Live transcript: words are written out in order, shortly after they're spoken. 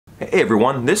Hey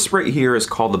everyone, this right here is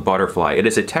called the butterfly. It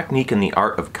is a technique in the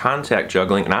art of contact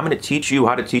juggling, and I'm going to teach you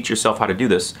how to teach yourself how to do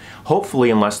this, hopefully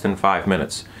in less than 5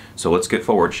 minutes. So let's get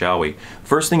forward, shall we?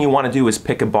 First thing you want to do is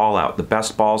pick a ball out. The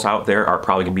best balls out there are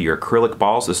probably going to be your acrylic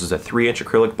balls. This is a 3-inch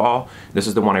acrylic ball. This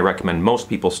is the one I recommend most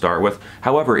people start with.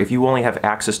 However, if you only have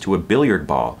access to a billiard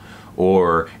ball,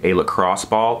 or a lacrosse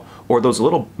ball, or those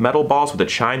little metal balls with the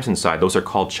chimes inside, those are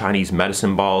called Chinese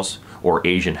medicine balls or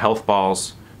Asian health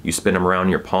balls. You spin them around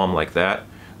your palm like that.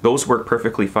 Those work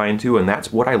perfectly fine too, and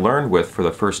that's what I learned with for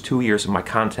the first 2 years of my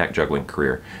contact juggling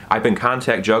career. I've been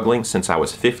contact juggling since I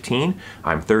was 15.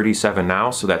 I'm 37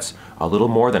 now, so that's a little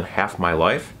more than half my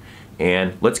life.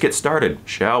 And let's get started,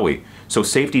 shall we? So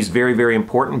safety is very, very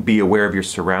important. Be aware of your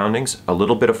surroundings. A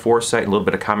little bit of foresight, a little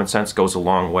bit of common sense goes a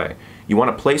long way. You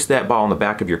want to place that ball on the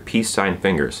back of your peace sign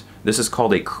fingers. This is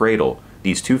called a cradle.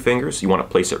 These 2 fingers, you want to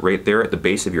place it right there at the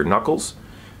base of your knuckles.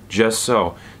 Just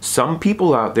so. Some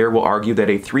people out there will argue that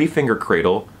a 3-finger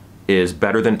cradle is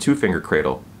better than a 2-finger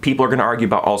cradle. People are going to argue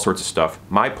about all sorts of stuff.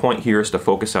 My point here is to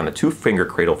focus on the 2-finger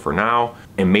cradle for now,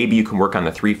 and maybe you can work on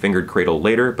the 3-fingered cradle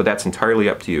later, but that's entirely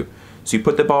up to you. So you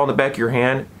put the ball in the back of your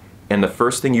hand, and the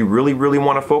first thing you really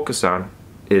want to focus on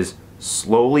is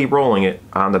slowly rolling it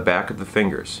on the back of the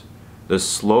fingers. The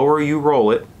slower you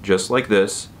roll it, just like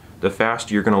this, the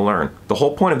faster you're going to learn. The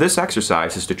whole point of this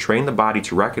exercise is to train the body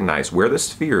to recognize where the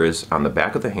sphere is on the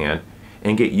back of the hand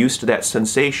and get used to that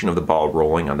sensation of the ball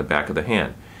rolling on the back of the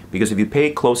hand. Because if you pay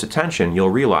close attention,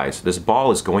 you'll realize this ball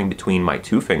is going between my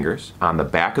 2 fingers on the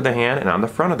back of the hand and on the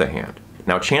front of the hand.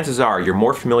 Now chances are you're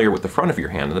more familiar with the front of your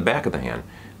hand than the back of the hand.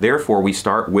 Therefore we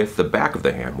start with the back of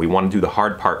the hand. We want to do the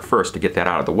hard part first to get that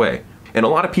out of the way. And a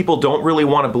lot of people don't really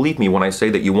want to believe me when I say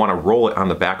that you want to roll it on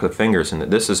the back of the fingers and that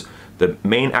this is the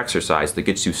main exercise that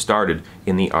gets you started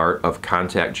in the art of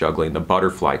contact juggling, the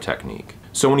butterfly technique.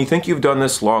 So when you think you've done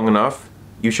this long enough,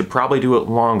 you should probably do it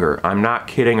longer. I'm not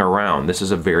kidding around. This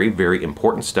is a very, very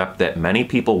important step that many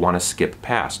people want to skip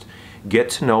past. Get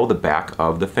to know the back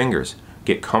of the fingers.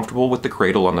 Get comfortable with the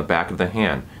cradle on the back of the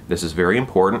hand. This is very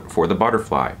important for the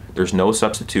butterfly. There's no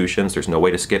substitutions. There's no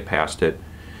way to skip past it.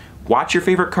 Watch your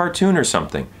favorite cartoon or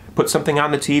something. Put something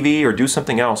on the TV or do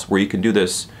something else where you can do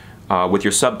this with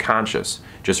your subconscious.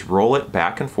 Just roll it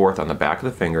back and forth on the back of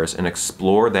the fingers and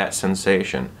explore that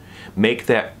sensation. Make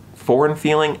that foreign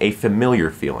feeling a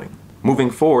familiar feeling. Moving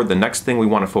forward, the next thing we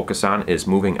want to focus on is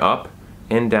moving up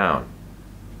and down.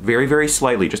 Very, very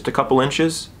slightly, just a couple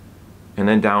inches, and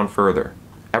then down further.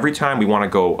 Every time we want to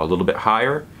go a little bit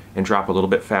higher and drop a little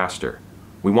bit faster.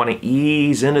 We want to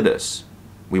ease into this.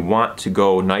 We want to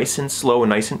go nice and slow and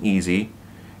nice and easy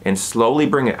and slowly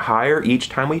bring it higher each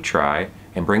time we try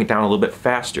and bring it down a little bit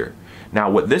faster. Now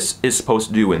what this is supposed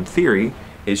to do in theory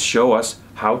is show us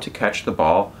how to catch the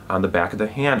ball on the back of the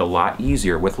hand a lot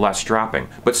easier with less dropping.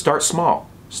 But start small.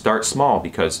 Start small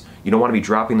because you don't want to be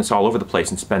dropping this all over the place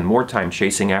and spend more time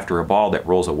chasing after a ball that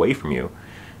rolls away from you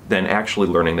than actually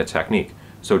learning the technique.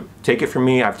 So take it from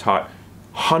me, I've taught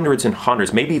hundreds and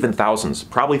hundreds, maybe even thousands,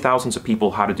 probably thousands of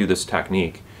people how to do this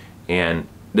technique, and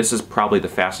this is probably the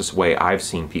fastest way I've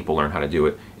seen people learn how to do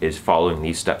it, is following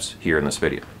these steps here in this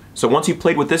video. So once you've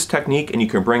played with this technique and you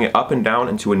can bring it up and down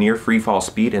into a near free fall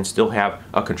speed and still have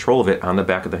a control of it on the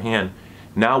back of the hand,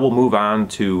 now we'll move on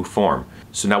to form.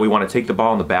 So now we want to take the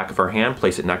ball in the back of our hand,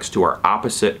 place it next to our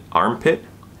opposite armpit,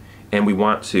 and we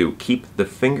want to keep the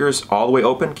fingers all the way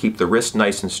open, keep the wrist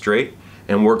nice and straight,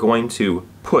 and we're going to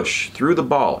push through the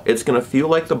ball. It's going to feel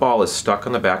like the ball is stuck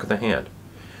on the back of the hand.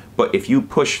 But if you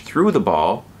push through the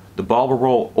ball will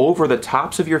roll over the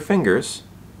tops of your fingers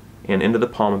and into the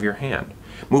palm of your hand.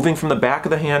 Moving from the back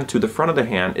of the hand to the front of the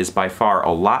hand is by far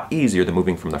a lot easier than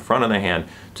moving from the front of the hand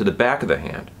to the back of the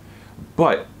hand.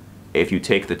 But if you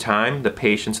take the time, the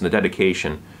patience, and the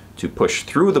dedication to push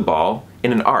through the ball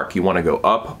in an arc, you want to go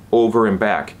up, over, and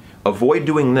back. Avoid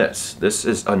doing this. This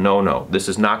is a no-no. This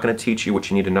is not going to teach you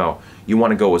what you need to know. You want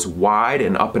to go as wide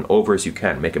and up and over as you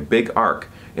can. Make a big arc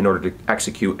in order to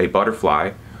execute a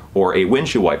butterfly or a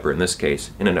windshield wiper in this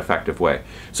case in an effective way.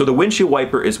 So the windshield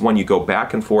wiper is when you go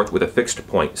back and forth with a fixed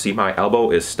point. See, my elbow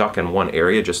is stuck in one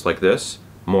area just like this,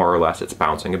 more or less. It's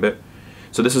bouncing a bit.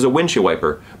 So this is a windshield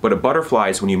wiper, but a butterfly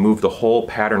is when you move the whole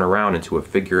pattern around into a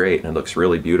figure 8 and it looks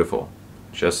really beautiful,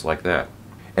 just like that.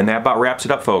 And that about wraps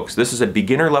it up, folks. This is a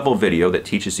beginner level video that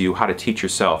teaches you how to teach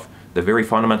yourself the very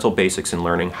fundamental basics in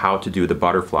learning how to do the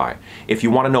butterfly. If you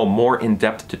want to know more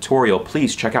in-depth tutorial,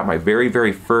 please check out my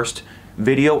very first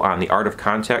video on the art of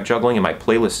contact juggling in my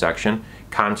playlist section,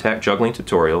 Contact Juggling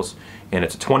Tutorials. And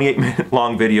it's a 28-minute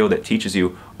long video that teaches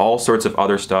you all sorts of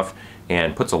other stuff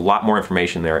and puts a lot more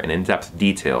information there and in-depth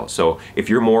detail. So if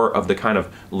you're more of the kind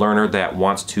of learner that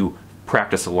wants to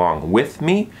practice along with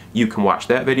me, you can watch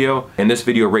that video. And this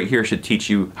video right here should teach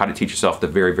you how to teach yourself the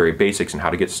very, very basics and how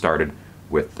to get started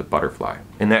with the butterfly.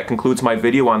 And that concludes my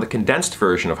video on the condensed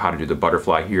version of how to do the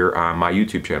butterfly here on my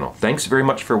YouTube channel. Thanks very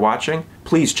much for watching.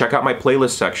 Please check out my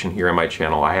playlist section here on my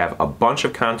channel. I have a bunch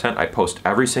of content I post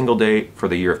every single day for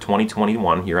the year of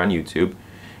 2021 here on YouTube.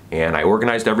 And I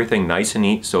organized everything nice and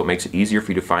neat so it makes it easier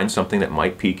for you to find something that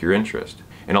might pique your interest.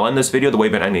 And I'll end this video the way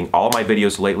I've been ending all my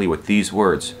videos lately with these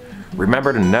words.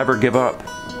 Remember to never give up.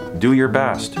 Do your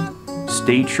best.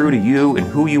 Stay true to you and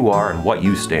who you are and what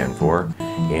you stand for.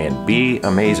 And be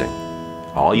amazing.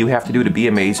 All you have to do to be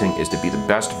amazing is to be the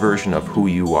best version of who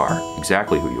you are.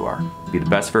 Exactly who you are. Be the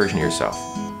best version of yourself.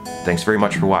 Thanks very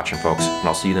much for watching, folks, and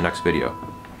I'll see you in the next video.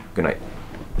 Good night.